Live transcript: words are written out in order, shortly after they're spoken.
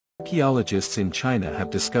Archaeologists in China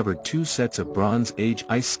have discovered two sets of Bronze Age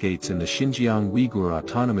ice skates in the Xinjiang Uyghur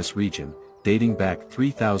Autonomous Region, dating back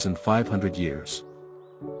 3,500 years.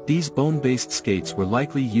 These bone-based skates were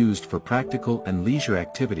likely used for practical and leisure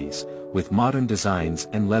activities, with modern designs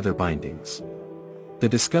and leather bindings. The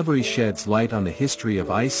discovery sheds light on the history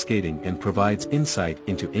of ice skating and provides insight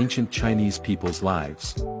into ancient Chinese people's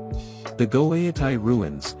lives. The Goetai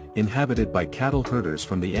ruins, inhabited by cattle herders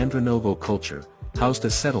from the Andronovo culture, housed a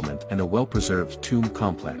settlement and a well-preserved tomb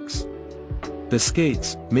complex. The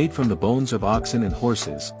skates, made from the bones of oxen and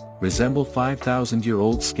horses, resemble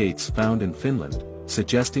 5,000-year-old skates found in Finland,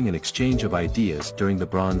 suggesting an exchange of ideas during the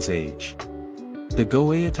Bronze Age. The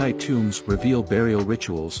Goetai tombs reveal burial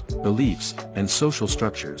rituals, beliefs, and social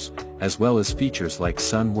structures, as well as features like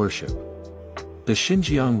sun worship. The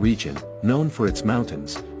Xinjiang region, known for its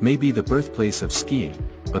mountains, may be the birthplace of skiing,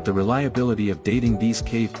 but the reliability of dating these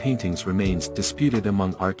cave paintings remains disputed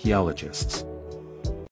among archaeologists.